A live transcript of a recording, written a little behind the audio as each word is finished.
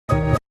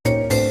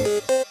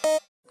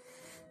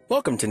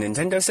Welcome to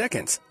Nintendo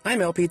Seconds.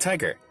 I'm LP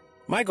Tiger.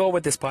 My goal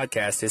with this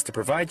podcast is to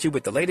provide you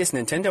with the latest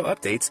Nintendo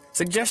updates,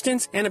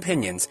 suggestions, and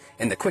opinions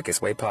in the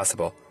quickest way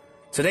possible.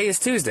 Today is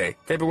Tuesday,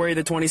 February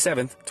the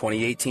 27th,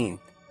 2018.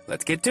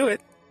 Let's get to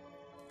it.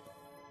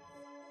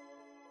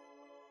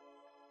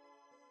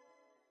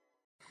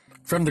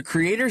 From the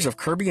creators of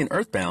Kirby and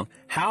Earthbound,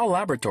 HAL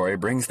Laboratory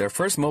brings their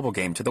first mobile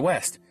game to the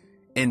West.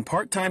 In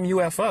Part-Time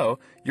UFO,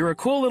 you're a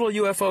cool little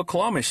UFO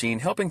claw machine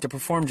helping to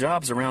perform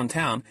jobs around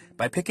town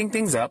by picking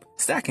things up,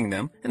 stacking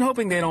them, and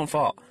hoping they don't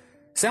fall.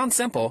 Sounds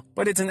simple,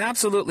 but it's an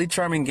absolutely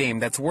charming game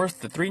that's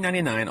worth the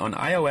 $3.99 on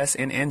iOS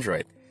and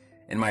Android.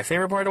 And my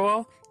favorite part of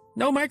all?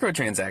 No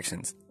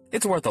microtransactions.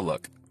 It's worth a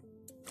look.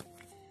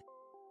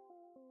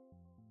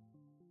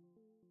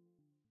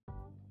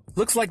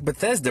 Looks like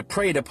Bethesda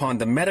preyed upon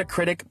the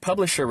Metacritic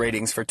publisher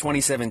ratings for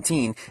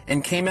 2017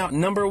 and came out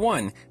number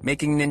 1,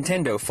 making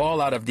Nintendo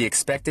fall out of the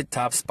expected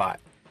top spot.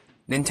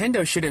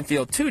 Nintendo shouldn't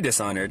feel too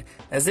dishonored,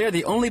 as they're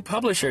the only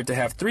publisher to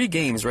have 3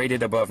 games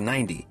rated above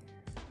 90.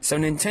 So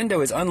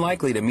Nintendo is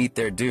unlikely to meet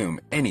their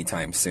doom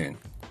anytime soon.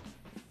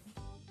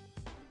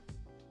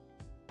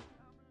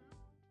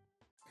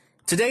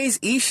 Today's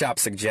eShop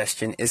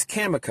suggestion is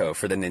Kamiko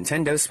for the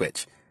Nintendo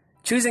Switch.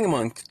 Choosing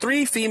among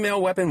 3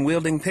 female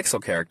weapon-wielding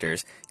pixel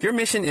characters, your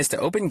mission is to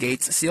open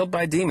gates sealed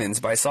by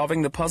demons by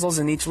solving the puzzles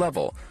in each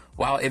level,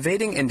 while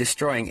evading and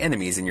destroying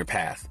enemies in your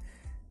path.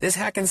 This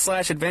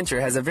hack-and-slash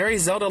adventure has a very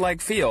Zelda-like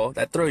feel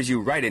that throws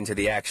you right into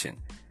the action.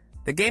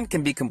 The game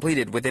can be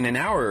completed within an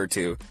hour or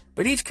 2,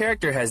 but each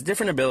character has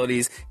different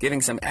abilities,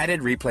 giving some added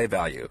replay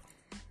value.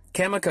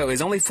 Kamiko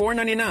is only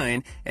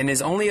 $4.99 and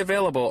is only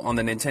available on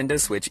the Nintendo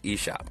Switch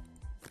eShop.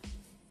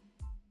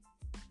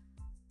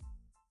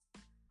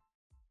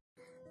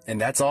 And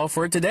that's all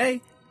for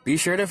today. Be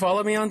sure to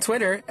follow me on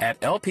Twitter at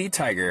LP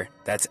Tiger.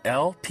 That's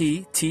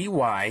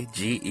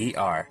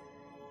LPTYGER.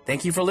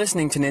 Thank you for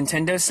listening to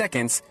Nintendo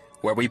Seconds,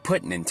 where we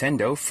put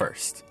Nintendo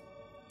first.